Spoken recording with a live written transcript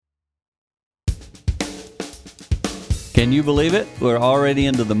Can you believe it? We're already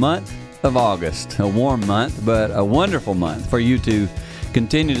into the month of August. A warm month, but a wonderful month for you to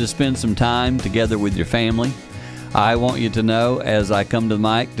continue to spend some time together with your family. I want you to know, as I come to the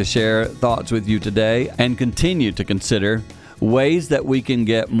mic to share thoughts with you today and continue to consider ways that we can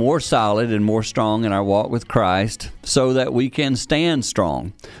get more solid and more strong in our walk with Christ so that we can stand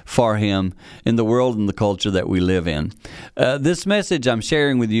strong for Him in the world and the culture that we live in. This message I'm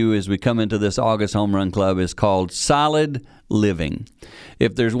sharing with you as we come into this August Home Run Club is called Solid Living.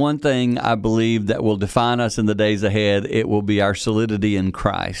 If there's one thing I believe that will define us in the days ahead, it will be our solidity in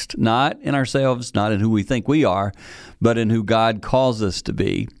Christ. Not in ourselves, not in who we think we are, but in who God calls us to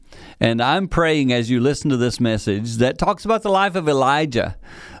be. And I'm praying as you listen to this message that talks about the life of Elijah,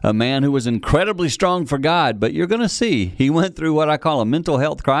 a man who was incredibly strong for God, but you're going to see he went through what I call a mental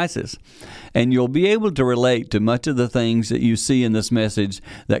health crisis. And you'll be able to relate to much of the things that you see in this message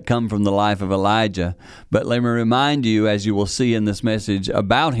that come from the life of Elijah. But let me remind you, as you will see in this message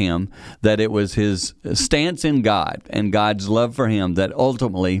about him, that it was his stance in God and God's love for him that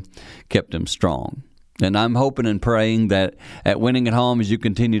ultimately kept him strong. And I'm hoping and praying that at Winning at Home, as you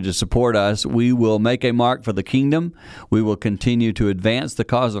continue to support us, we will make a mark for the kingdom. We will continue to advance the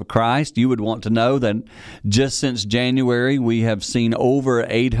cause of Christ. You would want to know that just since January, we have seen over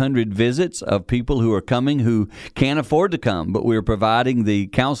 800 visits of people who are coming who can't afford to come, but we're providing the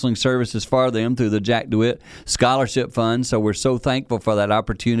counseling services for them through the Jack DeWitt Scholarship Fund. So we're so thankful for that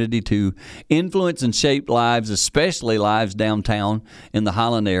opportunity to influence and shape lives, especially lives downtown in the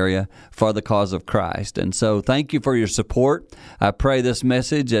Highland area, for the cause of Christ. And so thank you for your support. I pray this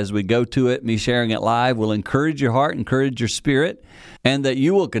message, as we go to it, me sharing it live, will encourage your heart, encourage your spirit, and that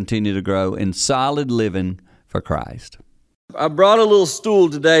you will continue to grow in solid living for Christ. I brought a little stool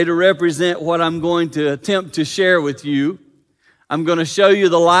today to represent what I'm going to attempt to share with you. I'm going to show you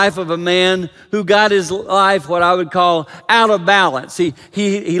the life of a man who got his life, what I would call, out of balance.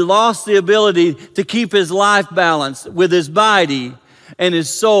 He lost the ability to keep his life balanced with his body and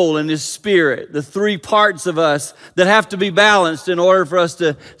his soul and his spirit, the three parts of us that have to be balanced in order for us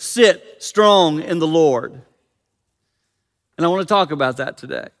to sit strong in the Lord. And I want to talk about that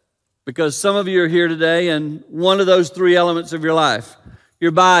today because some of you are here today and one of those three elements of your life,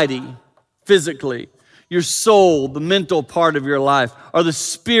 your body, physically, your soul, the mental part of your life, or the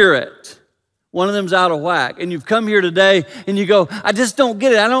spirit, one of them's out of whack. And you've come here today and you go, I just don't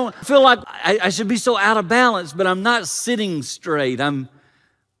get it. I don't feel like I should be so out of balance, but I'm not sitting straight. I'm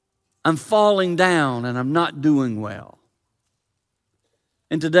falling down and I'm not doing well.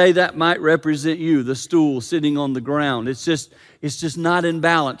 And today that might represent you, the stool sitting on the ground. It's just not in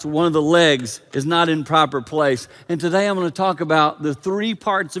balance. One of the legs is not in proper place. And today I'm going to talk about the three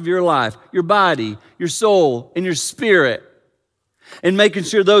parts of your life, your body, your soul, and your spirit. And making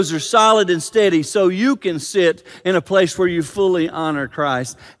sure those are solid and steady so you can sit in a place where you fully honor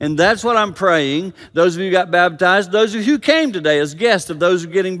Christ. And that's what I'm praying. Those of you who got baptized, those of you who came today as guests of those who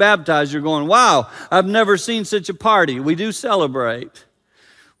are getting baptized, you're going, wow, I've never seen such a party. We do celebrate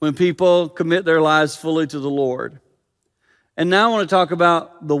when people commit their lives fully to the Lord. And now I want to talk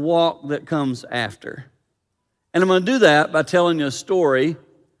about the walk that comes after. And I'm going to do that by telling you a story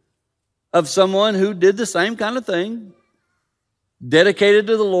of someone who did the same kind of thing, dedicated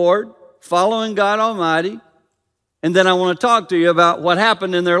to the Lord, following God Almighty. And then I want to talk to you about what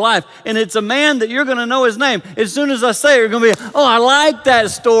happened in their life. And it's a man that you're going to know his name. As soon as I say it, you're going to be, oh, I like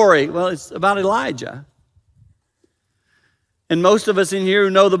that story. Well, it's about Elijah. And most of us in here who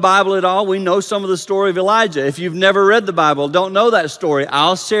know the Bible at all, we know some of the story of Elijah. If you've never read the Bible, don't know that story,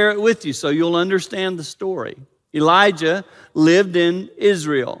 I'll share it with you so you'll understand the story. Elijah lived in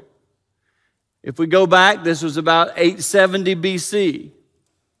Israel. If we go back, this was about 870 BC.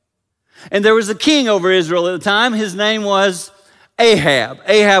 And there was a king over Israel at the time. His name was Ahab.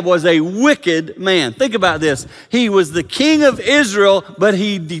 Ahab was a wicked man. Think about this. He was the king of Israel, but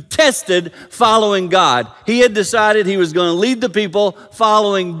he detested following God. He had decided he was going to lead the people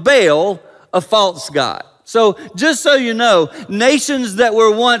following Baal, a false god. So just so you know, nations that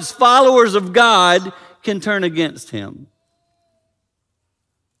were once followers of God can turn against him.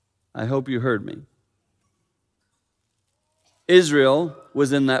 I hope you heard me. Israel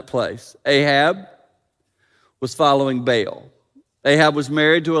was in that place. Ahab was following Baal. Ahab was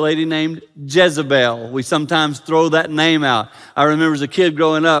married to a lady named Jezebel. We sometimes throw that name out. I remember as a kid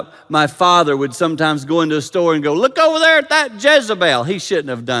growing up, my father would sometimes go into a store and go, look over there at that Jezebel. He shouldn't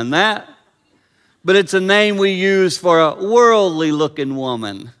have done that. But it's a name we use for a worldly-looking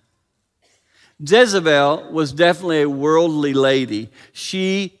woman. Jezebel was definitely a worldly lady.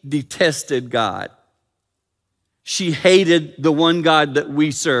 She detested God. She hated the one God that we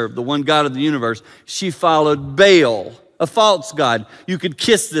serve, the one God of the universe. She followed Baal, a false god. You could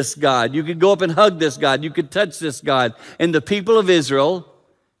kiss this god. You could go up and hug this god. You could touch this god. And the people of Israel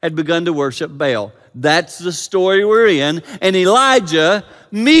had begun to worship Baal. That's the story we're in. And Elijah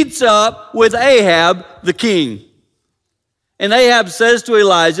meets up with Ahab, the king. And Ahab says to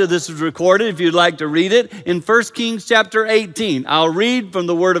Elijah, this is recorded if you'd like to read it, in 1 Kings chapter 18. I'll read from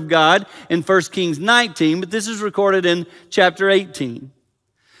the Word of God in 1 Kings 19, but this is recorded in chapter 18.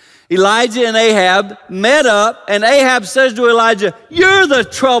 Elijah and Ahab met up, and Ahab says to Elijah, "You're the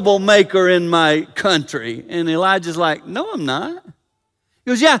troublemaker in my country." And Elijah's like, "No, I'm not."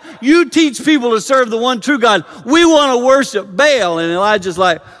 He goes, "Yeah, you teach people to serve the one true God. We want to worship Baal." And Elijah's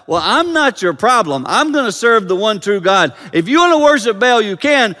like, "Well, I'm not your problem. I'm going to serve the one true God. If you want to worship Baal, you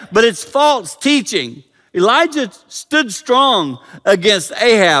can, but it's false teaching." Elijah stood strong against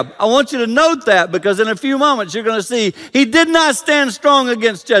Ahab. I want you to note that because in a few moments you're going to see he did not stand strong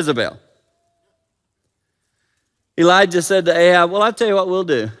against Jezebel. Elijah said to Ahab, "Well, I'll tell you what we'll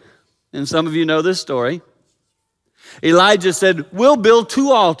do." And some of you know this story. Elijah said, "We'll build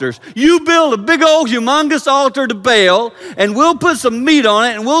 2 altars. You build a big old humongous altar to Baal, and we'll put some meat on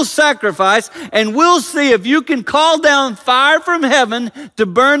it, and we'll sacrifice, and we'll see if you can call down fire from heaven to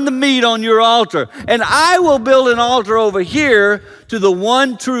burn the meat on your altar. And I will build an altar over here to the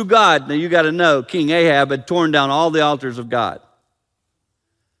one true God." Now you got to know, King Ahab had torn down all the altars of God.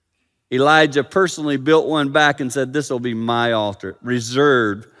 Elijah personally built one back and said, "This will be my altar,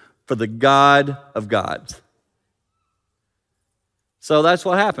 reserved for the God of gods." So that's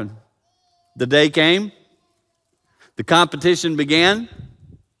what happened. The day came, the competition began,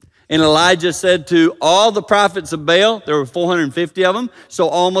 and Elijah said to all the prophets of Baal, there were 450 of them, so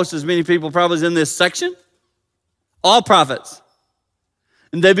almost as many people probably as in this section, all prophets.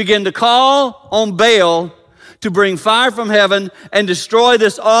 And they began to call on Baal to bring fire from heaven and destroy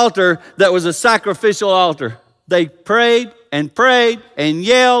this altar that was a sacrificial altar. They prayed and prayed and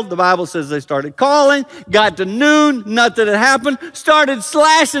yelled. The Bible says they started calling, got to noon, nothing had happened, started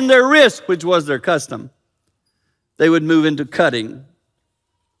slashing their wrists, which was their custom. They would move into cutting.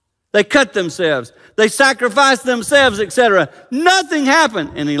 They cut themselves. They sacrificed themselves, etc. Nothing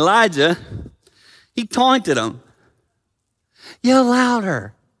happened. And Elijah, he taunted them. "Yell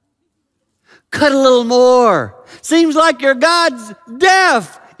louder. Cut a little more. Seems like your God's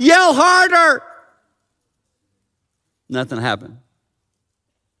deaf. Yell harder." Nothing happened.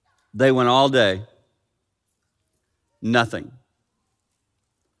 They went all day. Nothing.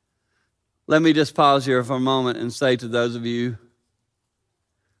 Let me just pause here for a moment and say to those of you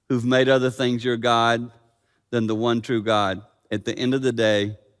who've made other things your God than the one true God, at the end of the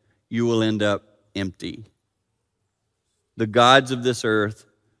day, you will end up empty. The gods of this earth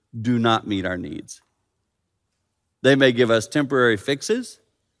do not meet our needs. They may give us temporary fixes,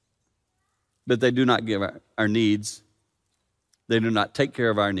 but they do not give our needs. They do not take care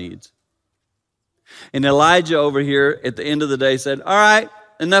of our needs. And Elijah over here at the end of the day said, "All right,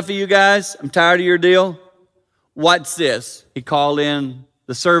 enough of you guys. I'm tired of your deal. What's this?" He called in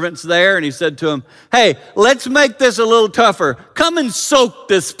the servants there and he said to them, "Hey, let's make this a little tougher. Come and soak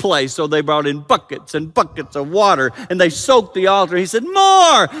this place." So they brought in buckets and buckets of water and they soaked the altar. He said,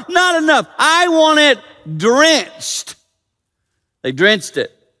 "More, not enough. I want it drenched." They drenched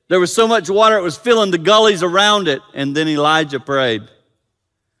it. There was so much water, it was filling the gullies around it. And then Elijah prayed.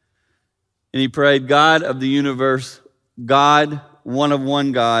 And he prayed, "God of the universe, God, one of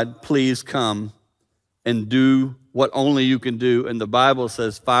one God, please come and do what only you can do." And the Bible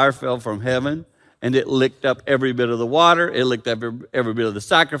says fire fell from heaven and it licked up every bit of the water. It licked up every bit of the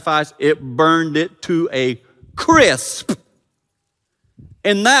sacrifice. It burned it to a crisp.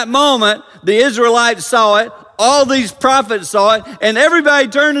 In that moment, the Israelites saw it. All these prophets saw it, and everybody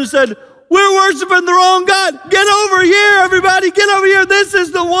turned and said, "We're worshiping the wrong God. Get over here, everybody. Get over here. This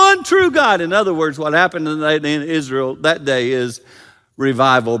is the one true God." In other words, what happened in Israel that day is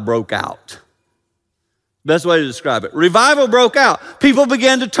revival broke out. Best way to describe it. Revival broke out. People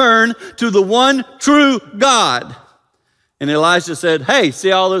began to turn to the one true God. And Elisha said, "Hey,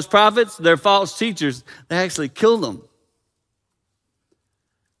 see all those prophets? They're false teachers. They actually killed them."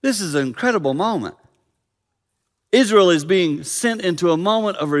 This is an incredible moment. Israel is being sent into a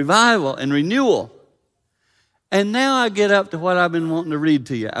moment of revival and renewal. And now I get up to what I've been wanting to read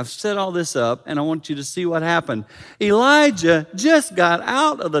to you. I've set all this up, and I want you to see what happened. Elijah just got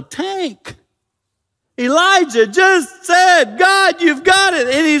out of the tank. Elijah just said, "God, you've got it."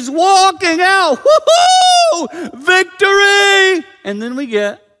 And he's walking out. Woo-hoo! Victory! And then we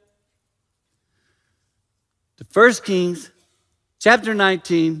get to 1 Kings chapter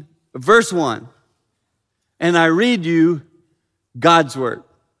 19, verse 1. And I read you God's word.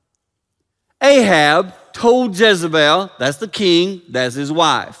 Ahab told Jezebel, that's the king, that's his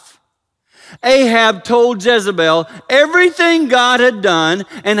wife. Ahab told Jezebel everything God had done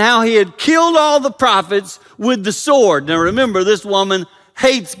and how he had killed all the prophets with the sword. Now remember, this woman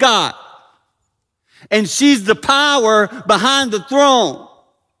hates God. And she's the power behind the throne.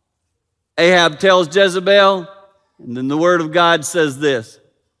 Ahab tells Jezebel, and then the word of God says this.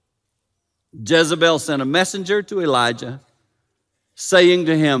 Jezebel sent a messenger to Elijah, saying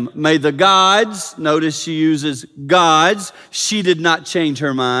to him, may the gods, notice she uses gods, she did not change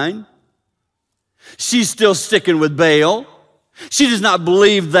her mind. She's still sticking with Baal. She does not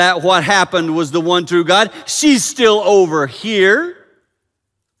believe that what happened was the one true God. She's still over here.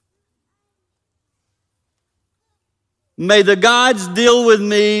 May the gods deal with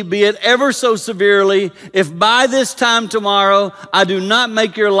me, be it ever so severely, if by this time tomorrow I do not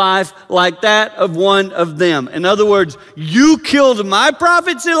make your life like that of one of them. In other words, you killed my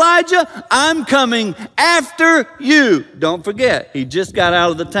prophets, Elijah. I'm coming after you. Don't forget, he just got out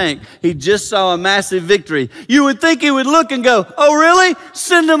of the tank. He just saw a massive victory. You would think he would look and go, oh, really?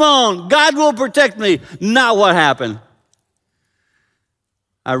 Send them on. God will protect me. Not what happened.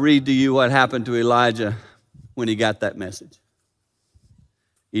 I read to you what happened to Elijah when he got that message.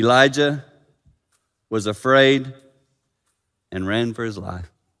 Elijah was afraid and ran for his life.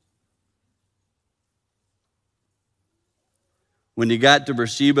 When he got to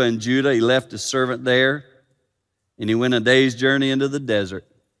Beersheba in Judah, he left his servant there and he went a day's journey into the desert.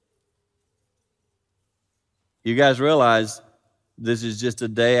 You guys realize this is just a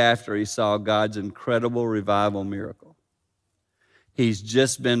day after he saw God's incredible revival miracle. He's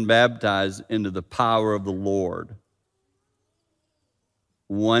just been baptized into the power of the Lord.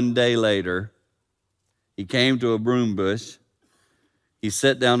 One day later, he came to a broom bush. He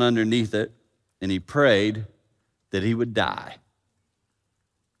sat down underneath it, and he prayed that he would die.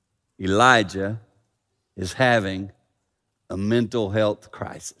 Elijah is having a mental health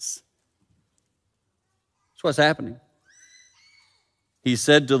crisis. That's what's happening. He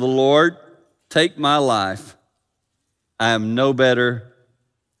said to the Lord, take my life. I am no better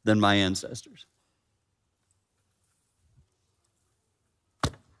than my ancestors.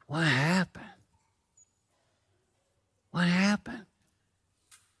 What happened? What happened?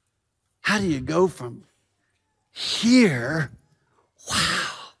 How do you go from here, wow,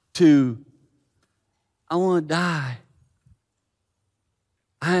 to I want to die?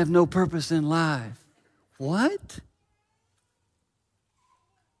 I have no purpose in life. What?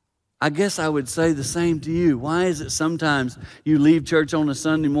 I guess I would say the same to you. Why is it sometimes you leave church on a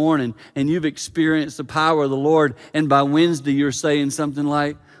Sunday morning and you've experienced the power of the Lord, and by Wednesday you're saying something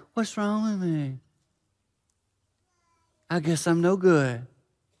like, what's wrong with me? I guess I'm no good.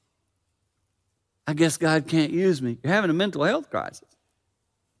 I guess God can't use me. You're having a mental health crisis.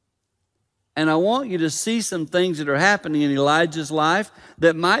 And I want you to see some things that are happening in Elijah's life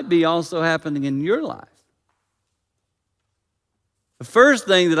that might be also happening in your life. The first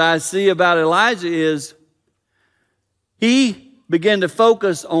thing that I see about Elijah is he began to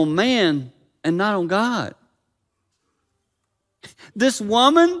focus on man and not on God. This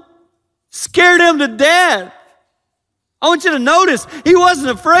woman scared him to death. I want you to notice he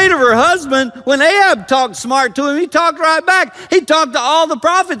wasn't afraid of her husband. When Ahab talked smart to him, he talked right back. He talked to all the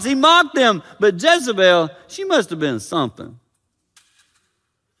prophets. He mocked them. But Jezebel, she must have been something.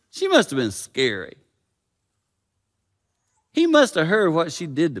 She must have been scary. He must have heard what she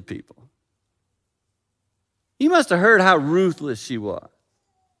did to people. He must have heard how ruthless she was.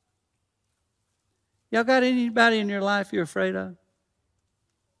 Y'all got anybody in your life you're afraid of?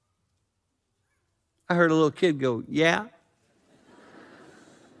 I heard a little kid go, yeah.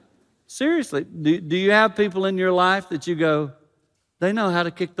 Seriously, do you have people in your life that you go, they know how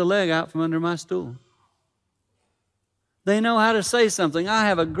to kick the leg out from under my stool? They know how to say something. I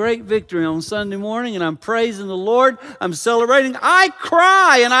have a great victory on Sunday morning and I'm praising the Lord. I'm celebrating. I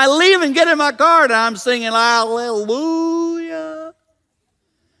cry and I leave and get in my car and I'm singing hallelujah.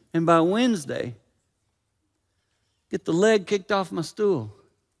 And by Wednesday, get the leg kicked off my stool.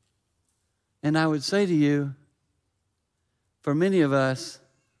 And I would say to you, for many of us,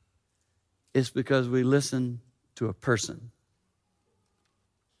 it's because we listen to a person.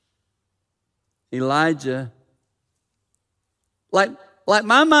 Elijah, like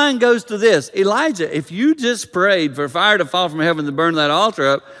my mind goes to this. Elijah, if you just prayed for fire to fall from heaven to burn that altar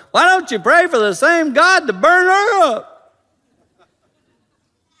up, why don't you pray for the same God to burn her up?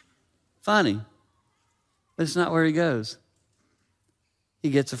 Funny. But it's not where he goes.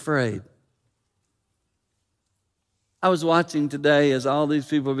 He gets afraid. I was watching today as all these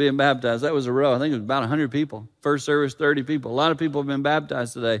people are being baptized. That was a row. I think it was about 100 people. First service, 30 people. A lot of people have been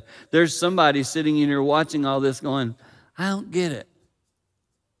baptized today. There's somebody sitting in here watching all this going, I don't get it.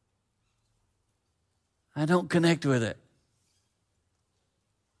 I don't connect with it.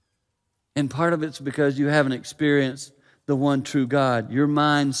 And part of it's because you haven't experienced the one true God. Your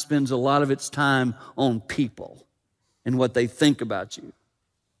mind spends a lot of its time on people and what they think about you.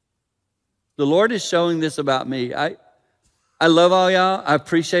 The Lord is showing this about me. I love all y'all. I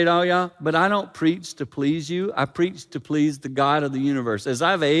appreciate all y'all. But I don't preach to please you. I preach to please the God of the universe. As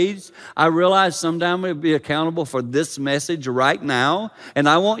I've aged, I realize sometime I'll be accountable for this message right now. And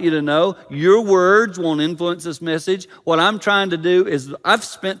I want you to know your words won't influence this message. What I'm trying to do is I've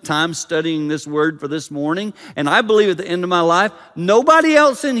spent time studying this word for this morning. And I believe at the end of my life, nobody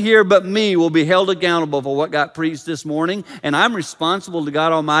else in here but me will be held accountable for what got preached this morning. And I'm responsible to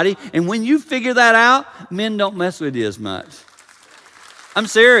God Almighty. And when you figure that out, men don't mess with you as much. I'm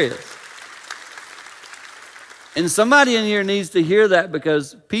serious. And somebody in here needs to hear that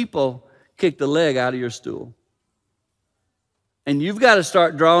because people kick the leg out of your stool. And you've got to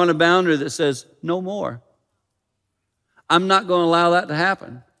start drawing a boundary that says, no more. I'm not going to allow that to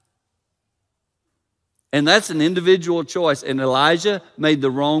happen. And that's an individual choice. And Elijah made the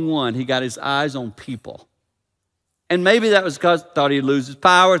wrong one. He got his eyes on people. And maybe that was because he thought he'd lose his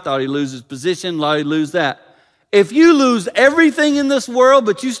power, thought he'd lose his position, thought he'd lose that. If you lose everything in this world,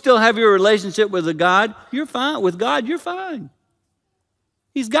 but you still have your relationship with God, you're fine. With God, you're fine.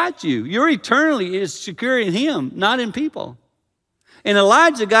 He's got you. Your eternity is secure in Him, not in people. And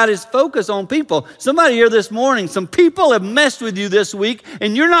Elijah got his focus on people. Somebody here this morning, some people have messed with you this week,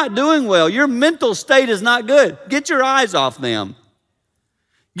 and you're not doing well. Your mental state is not good. Get your eyes off them.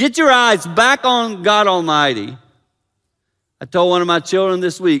 Get your eyes back on God Almighty. I told one of my children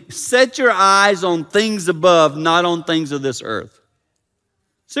this week, set your eyes on things above, not on things of this earth.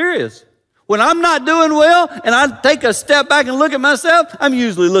 Serious. When I'm not doing well and I take a step back and look at myself, I'm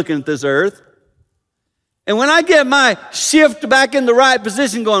usually looking at this earth. And when I get my shift back in the right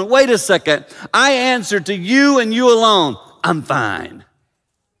position going, wait a second, I answer to you and you alone, I'm fine.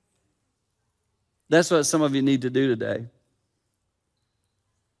 That's what some of you need to do today.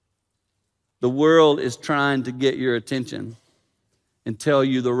 The world is trying to get your attention and tell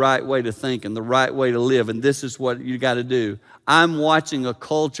you the right way to think and the right way to live. And this is what you got to do. I'm watching a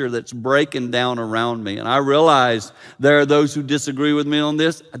culture that's breaking down around me. And I realize there are those who disagree with me on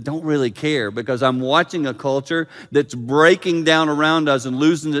this. I don't really care because I'm watching a culture that's breaking down around us and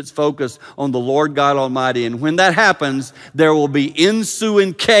losing its focus on the Lord God Almighty. And when that happens, there will be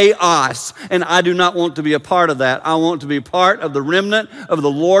ensuing chaos. And I do not want to be a part of that. I want to be part of the remnant of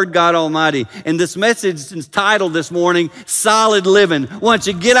the Lord God Almighty. And this message is titled this morning, Solid Living. Once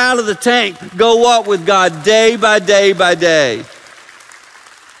you get out of the tank, go walk with God day by day by day.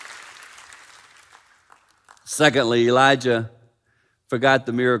 Secondly, Elijah forgot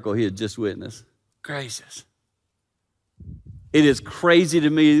the miracle he had just witnessed. Gracious. It is crazy to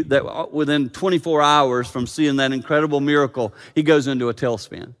me that within 24 hours from seeing that incredible miracle, he goes into a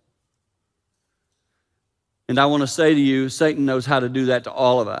tailspin. And I want to say to you, Satan knows how to do that to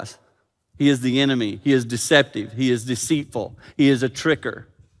all of us. He is the enemy. He is deceptive. He is deceitful. He is a tricker.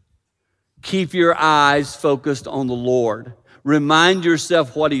 Keep your eyes focused on the Lord. Remind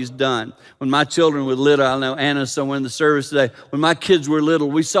yourself what He's done. When my children were little, I know Anna's somewhere in the service today. When my kids were little,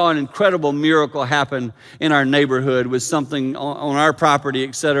 we saw an incredible miracle happen in our neighborhood with something on our property,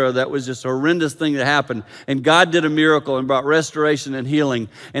 etc. That was just a horrendous thing that happened. And God did a miracle and brought restoration and healing.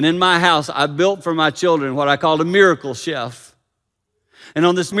 And in my house, I built for my children what I called a miracle shelf. And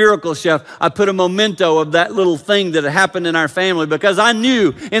on this miracle shelf, I put a memento of that little thing that had happened in our family because I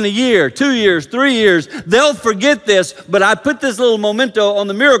knew in a year, 2 years, 3 years, they'll forget this, but I put this little memento on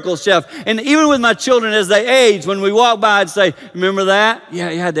the miracle shelf. And even with my children as they age, when we walk by, I'd say, remember that?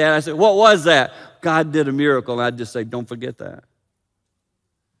 Yeah, Dad. I said, what was that? God did a miracle. And I'd just say, don't forget that.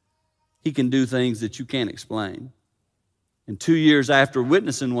 He can do things that you can't explain. And 2 years after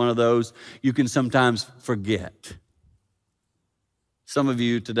witnessing one of those, you can sometimes forget. Some of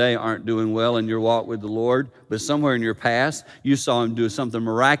you today aren't doing well in your walk with the Lord, but somewhere in your past, you saw Him do something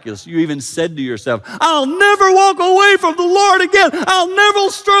miraculous. You even said to yourself, I'll never walk away from the Lord again. I'll never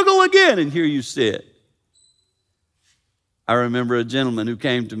struggle again. And here you sit. I remember a gentleman who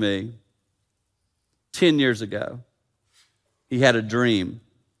came to me 10 years ago. He had a dream.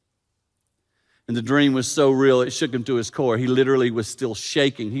 And the dream was so real, it shook him to his core. He literally was still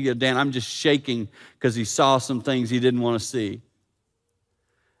shaking. He said, Dan, I'm just shaking because he saw some things he didn't want to see.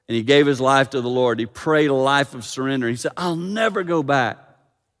 And he gave his life to the Lord. He prayed a life of surrender. He said, I'll never go back.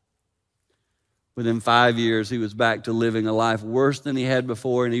 Within 5 years, he was back to living a life worse than he had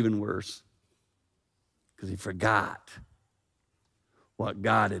before, and even worse, because he forgot what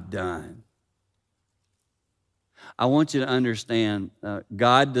God had done. I want you to understand,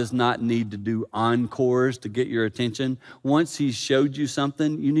 God does not need to do encores to get your attention. Once he showed you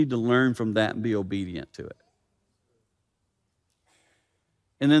something, you need to learn from that and be obedient to it.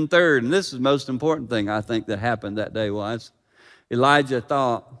 And then third, and this is the most important thing I think that happened that day, was Elijah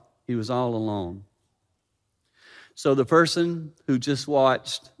thought he was all alone. So the person who just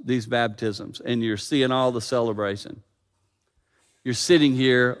watched these baptisms and you're seeing all the celebration, you're sitting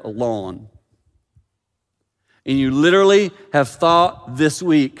here alone. And you literally have thought this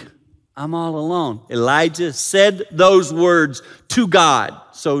week, I'm all alone. Elijah said those words to God.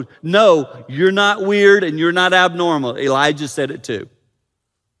 So no, you're not weird and you're not abnormal. Elijah said it too.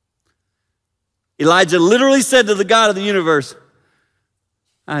 Elijah literally said to the God of the universe,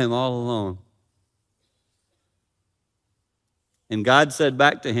 I am all alone. And God said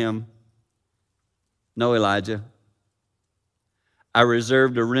back to him, no, Elijah, I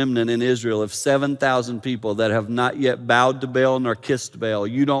reserved a remnant in Israel of 7,000 people that have not yet bowed to Baal nor kissed Baal.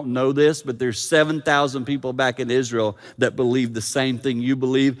 You don't know this, but there's 7,000 people back in Israel that believe the same thing you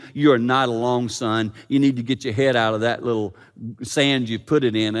believe. You are not alone, son. You need to get your head out of that little sand you put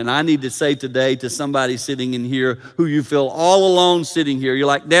it in. And I need to say today to somebody sitting in here who you feel all alone sitting here. You're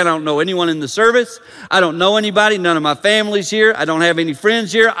like, Dad, I don't know anyone in the service. I don't know anybody. None of my family's here. I don't have any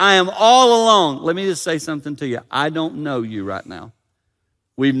friends here. I am all alone. Let me just say something to you. I don't know you right now.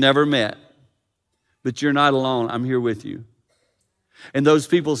 We've never met, but you're not alone. I'm here with you. And those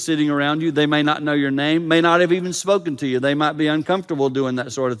people sitting around you, they may not know your name, may not have even spoken to you. They might be uncomfortable doing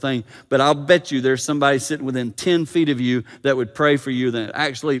that sort of thing. But I'll bet you there's somebody sitting within 10 feet of you that would pray for you, that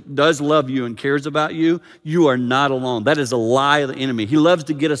actually does love you and cares about you. You are not alone. That is a lie of the enemy. He loves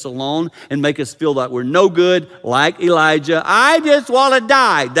to get us alone and make us feel like we're no good, like Elijah. I just want to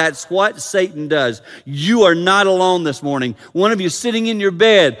die. That's what Satan does. You are not alone this morning. One of you sitting in your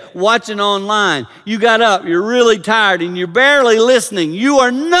bed, watching online. You got up, you're really tired, and you're barely listening. You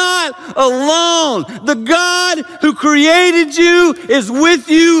are not alone. The God who created you is with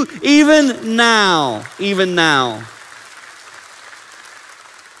you even now. Even now.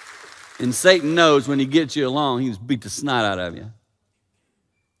 And Satan knows when he gets you alone, he's beat the snot out of you.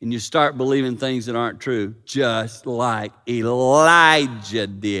 And you start believing things that aren't true, just like Elijah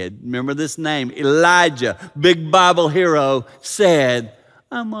did. Remember this name, Elijah, big Bible hero, said,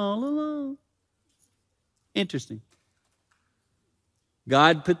 I'm all alone. Interesting.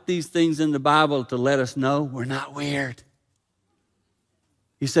 God put these things in the Bible to let us know we're not weird.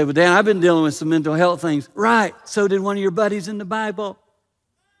 You say, well, Dan, I've been dealing with some mental health things. Right, so did one of your buddies in the Bible.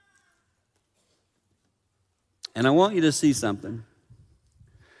 And I want you to see something.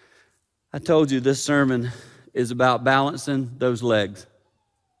 I told you this sermon is about balancing those legs.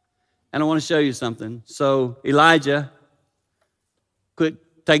 And I want to show you something. So Elijah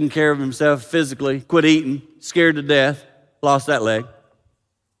quit taking care of himself physically, quit eating, scared to death, lost that leg.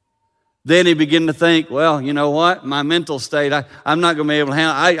 Then he began to think, well, you know what? My mental state, I'm not going to be able to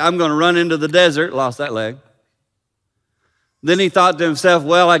handle. I'm going to run into the desert. Lost that leg. Then he thought to himself,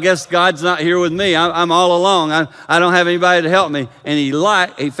 well, I guess God's not here with me. I'm all alone. I don't have anybody to help me. And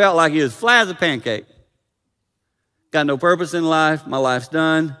he felt like he was flat as a pancake. Got no purpose in life. My life's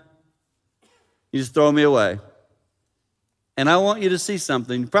done. You just throw me away. And I want you to see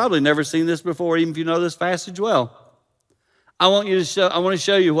something. You've probably never seen this before, even if you know this passage well. I want to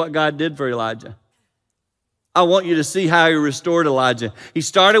show you what God did for Elijah. I want you to see how he restored Elijah. He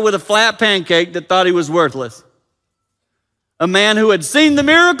started with a flat pancake that thought he was worthless. A man who had seen the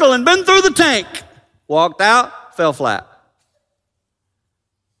miracle and been through the tank, walked out, fell flat.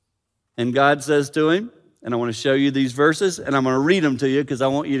 And God says to him, and I want to show you these verses, and I'm going to read them to you because I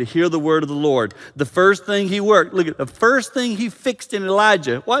want you to hear the word of the Lord. The first thing he worked, look at the first thing he fixed in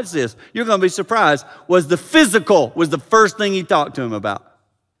Elijah, watch this, you're going to be surprised, was the physical, was the first thing he talked to him about.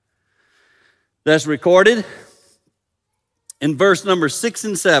 That's recorded in verse number 6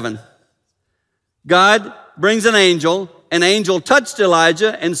 and 7. God brings an angel touched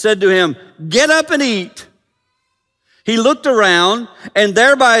Elijah and said to him, get up and eat. He looked around, and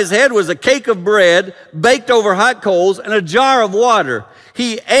there by his head was a cake of bread baked over hot coals and a jar of water.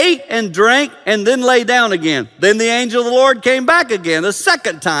 He ate and drank and then lay down again. Then the angel of the Lord came back again a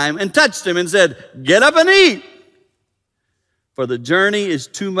second time and touched him and said, get up and eat, for the journey is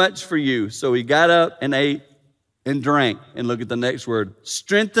too much for you. So he got up and ate and drank. And look at the next word,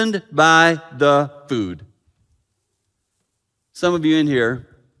 strengthened by the food. Some of you in here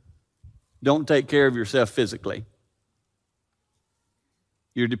don't take care of yourself physically.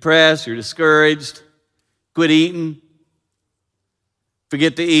 You're depressed, you're discouraged, quit eating,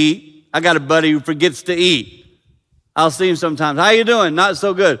 forget to eat. I got a buddy who forgets to eat. I'll see him sometimes. How you doing? Not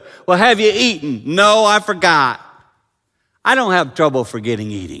so good. Well, have you eaten? No, I forgot. I don't have trouble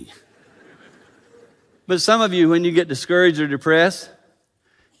forgetting eating. But some of you, when you get discouraged or depressed,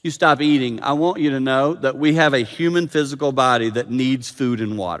 you stop eating. I want you to know that we have a human physical body that needs food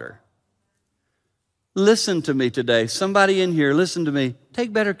and water. Listen to me today. Somebody in here, listen to me.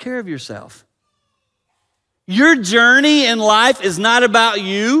 Take better care of yourself. Your journey in life is not about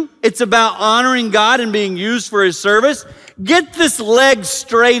you. It's about honoring God and being used for His service. Get this leg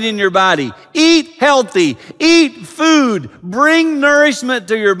straight in your body. Eat healthy. Eat food. Bring nourishment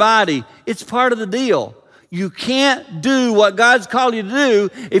to your body. It's part of the deal. You can't do what God's called you to do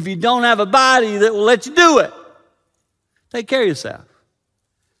if you don't have a body that will let you do it. Take care of yourself.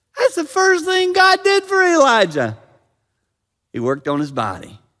 That's the first thing God did for Elijah. He worked on his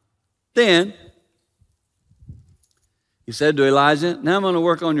body. Then He said to Elijah, now I'm going to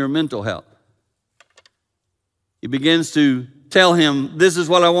work on your mental health. He begins to tell him, this is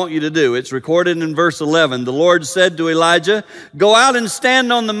what I want you to do. It's recorded in verse 11. The Lord said to Elijah, go out and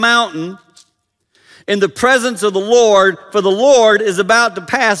stand on the mountain in the presence of the Lord, for the Lord is about to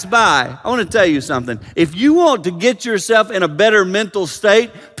pass by. I want to tell you something. If you want to get yourself in a better mental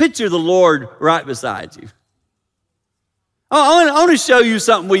state, picture the Lord right beside you. I want to show you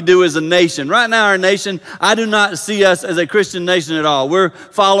something we do as a nation. Right now, our nation, I do not see us as a Christian nation at all. We're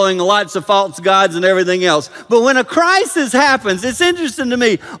following lots of false gods and everything else. But when a crisis happens, it's interesting to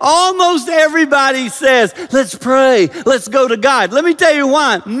me. Almost everybody says, let's pray, let's go to God. Let me tell you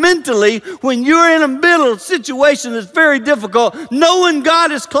why. Mentally, when you're in a middle situation that's very difficult, knowing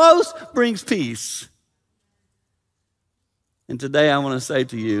God is close brings peace. And today I want to say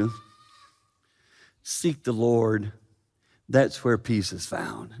to you, seek the Lord. That's where peace is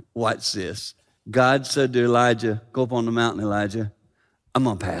found. Watch this. God said to Elijah, go up on the mountain, Elijah. I'm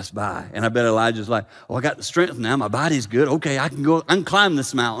going to pass by. And I bet Elijah's like, oh, I got the strength now. My body's good. Okay, I can climb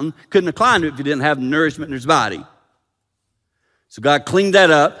this mountain. Couldn't have climbed it if he didn't have the nourishment in his body. So God cleaned that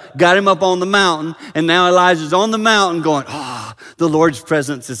up, got him up on the mountain, and now Elijah's on the mountain going, oh, the Lord's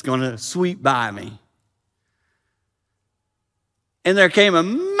presence is going to sweep by me. And there came a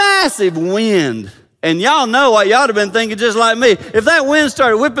massive wind. And y'all know what y'all have been thinking just like me. If that wind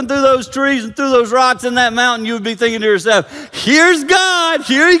started whipping through those trees and through those rocks in that mountain, you would be thinking to yourself, here's God,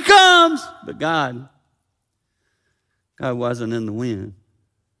 here He comes. But God wasn't in the wind.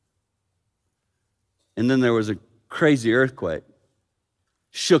 And then there was a crazy earthquake.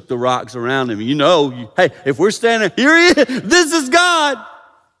 Shook the rocks around him. You know, hey, if we're standing, here He is, this is God.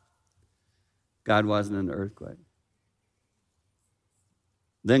 God wasn't in the earthquake.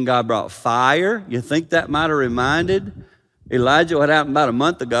 Then God brought fire. You think that might have reminded Elijah what happened about a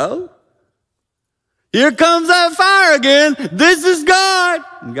month ago? Here comes that fire again. This is God.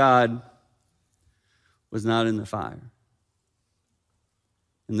 And God was not in the fire.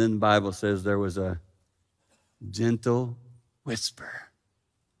 And then the Bible says there was a gentle whisper.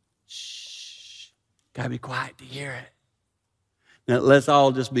 Shh. Got to be quiet to hear it. Now, let's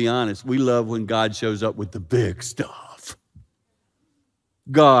all just be honest. We love when God shows up with the big stuff.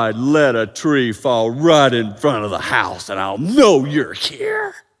 God, let a tree fall right in front of the house and I'll know you're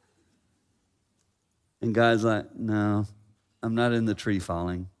here. And God's like, no, I'm not in the tree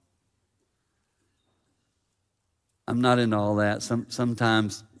falling. I'm not into all that.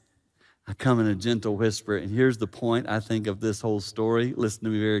 Sometimes I come in a gentle whisper. And here's the point, I think, of this whole story. Listen to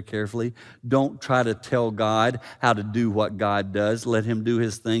me very carefully. Don't try to tell God how to do what God does. Let Him do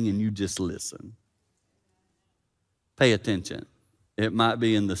His thing and you just listen. Pay attention. It might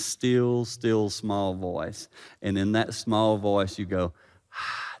be in the still, small voice. And in that small voice, you go,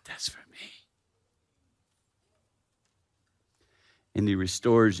 that's for me. And He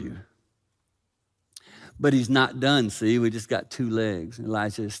restores you. But He's not done, see? We just got 2 legs.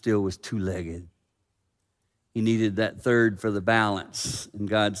 Elijah still was 2-legged. He needed that third for the balance. And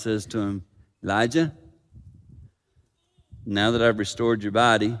God says to him, Elijah, now that I've restored your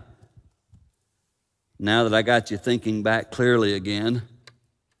body, now that I got you thinking back clearly again,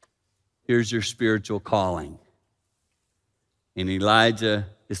 here's your spiritual calling. And Elijah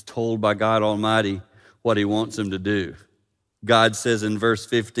is told by God Almighty what He wants him to do. God says in verse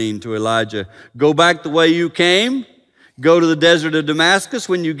 15 to Elijah, go back the way you came, go to the desert of Damascus.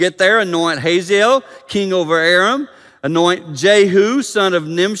 When you get there, anoint Hazael, king over Aram, anoint Jehu, son of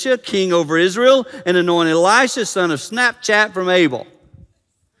Nimshi, king over Israel, and anoint Elisha, son of Snapchat from Abel.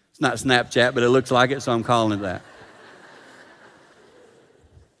 Not Snapchat, but it looks like it, so I'm calling it that.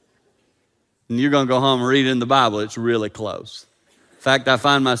 And you're going to go home and read it in the Bible. It's really close. fact, I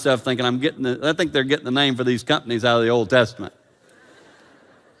find myself thinking I think they're getting the name for these companies out of the Old Testament.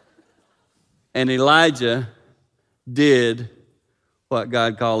 And Elijah did what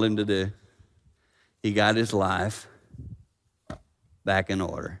God called him to do. He got his life back in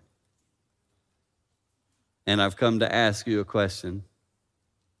order. And I've come to ask you a question.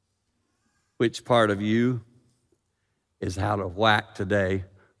 Which part of you is out of whack today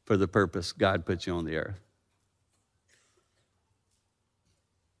for the purpose God put you on the earth?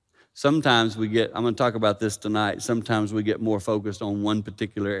 Sometimes I'm going to talk about this tonight, sometimes we get more focused on one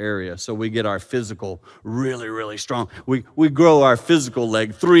particular area. So we get our physical really, really strong. We grow our physical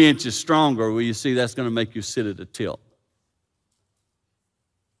leg 3 inches stronger. Well, you see, that's going to make you sit at a tilt.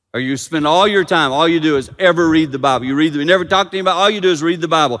 Or you spend all your time, all you do is ever read the Bible. You never talk to anybody, all you do is read the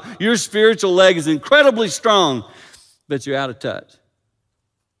Bible. Your spiritual leg is incredibly strong, but you're out of touch.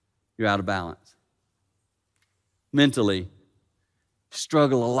 You're out of balance. Mentally,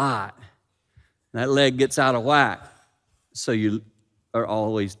 struggle a lot. That leg gets out of whack, so you are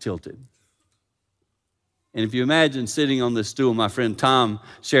always tilted. And if you imagine sitting on this stool, my friend Tom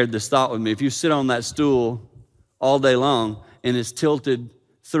shared this thought with me. If you sit on that stool all day long and it's tilted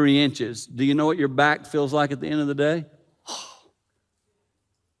 3 inches, do you know what your back feels like at the end of the day?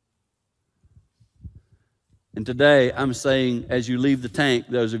 And today, I'm saying, as you leave the tank,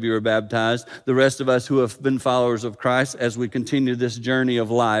 those of you who are baptized, the rest of us who have been followers of Christ, as we continue this journey of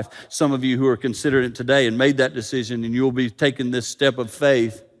life, some of you who are considering it today and made that decision, and you'll be taking this step of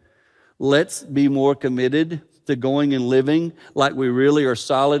faith, let's be more committed to going and living like we really are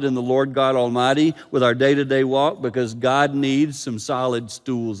solid in the Lord God Almighty with our day-to-day walk, because God needs some solid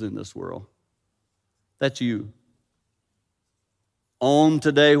stools in this world. That's you. Own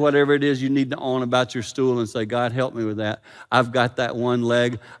today whatever it is you need to own about your stool and say, God, help me with that. I've got that one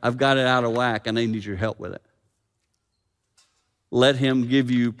leg. I've got it out of whack, and I need your help with it. Let him give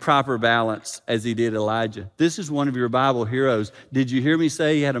you proper balance as he did Elijah. This is one of your Bible heroes. Did you hear me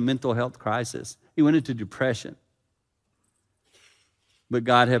say he had a mental health crisis? He went into depression. But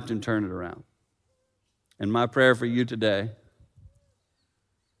God helped him turn it around. And my prayer for you today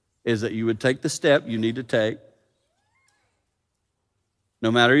is that you would take the step you need to take, no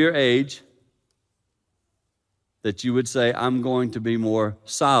matter your age, that you would say, I'm going to be more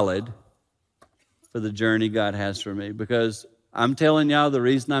solid for the journey God has for me. Because I'm telling y'all, the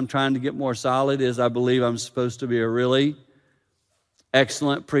reason I'm trying to get more solid is I believe I'm supposed to be a really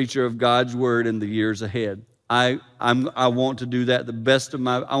excellent preacher of God's word in the years ahead. I want to do that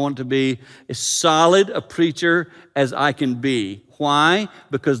I want to be as solid a preacher as I can be. Why?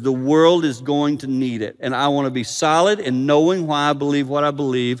 Because the world is going to need it. And I want to be solid in knowing why I believe what I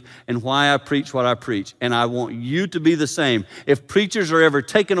believe and why I preach what I preach. And I want you to be the same. If preachers are ever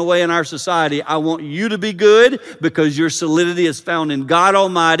taken away in our society, I want you to be good, because your solidity is found in God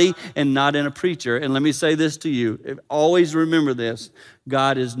Almighty and not in a preacher. And let me say this to you. Always remember this.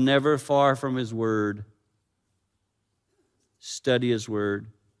 God is never far from his word. Study his word.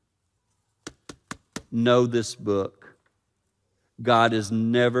 Know this book. God is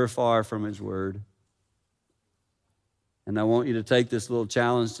never far from his word. And I want you to take this little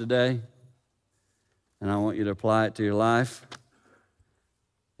challenge today, and I want you to apply it to your life.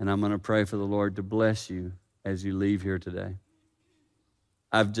 And I'm going to pray for the Lord to bless you as you leave here today.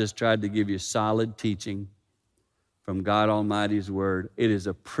 I've just tried to give you solid teaching from God Almighty's word. It is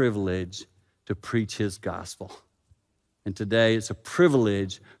a privilege to preach his gospel. And today it's a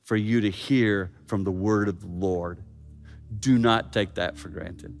privilege for you to hear from the word of the Lord. Do not take that for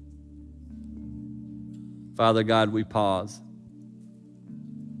granted. Father God, we pause.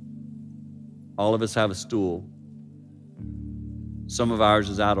 All of us have a stool. Some of ours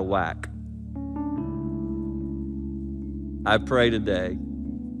is out of whack. I pray today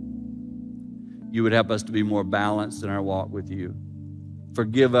you would help us to be more balanced in our walk with you.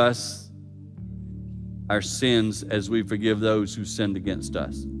 Forgive us our sins as we forgive those who sinned against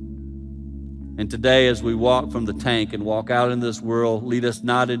us. And today, as we walk from the tank and walk out in this world, lead us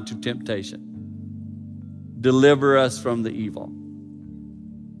not into temptation. Deliver us from the evil.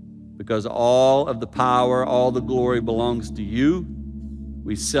 Because all of the power, all the glory belongs to you.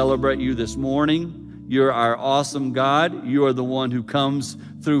 We celebrate you this morning. You're our awesome God. You are the one who comes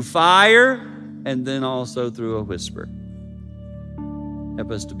through fire and then also through a whisper.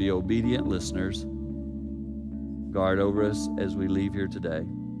 Help us to be obedient listeners. Guard over us as we leave here today.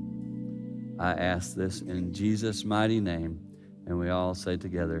 I ask this in Jesus' mighty name, and we all say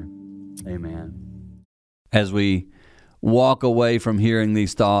together, amen. As we walk away from hearing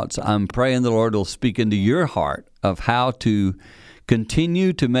these thoughts, I'm praying the Lord will speak into your heart of how to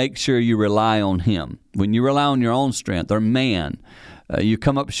continue to make sure you rely on him. When you rely on your own strength or man, you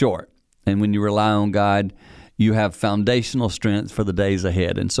come up short. And when you rely on God, you have foundational strength for the days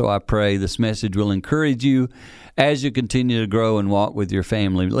ahead. And so I pray this message will encourage you as you continue to grow and walk with your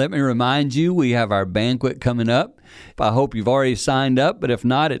family. Let me remind you, we have our banquet coming up. I hope you've already signed up, but if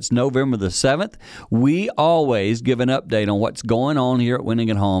not, it's November the 7th. We always give an update on what's going on here at Winning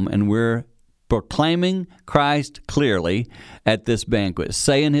at Home, and we're proclaiming Christ clearly at this banquet,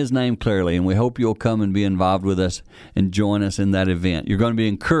 saying His name clearly, and we hope you'll come and be involved with us and join us in that event. You're going to be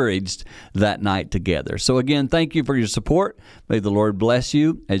encouraged that night together. So again, thank you for your support. May the Lord bless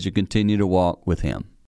you as you continue to walk with Him.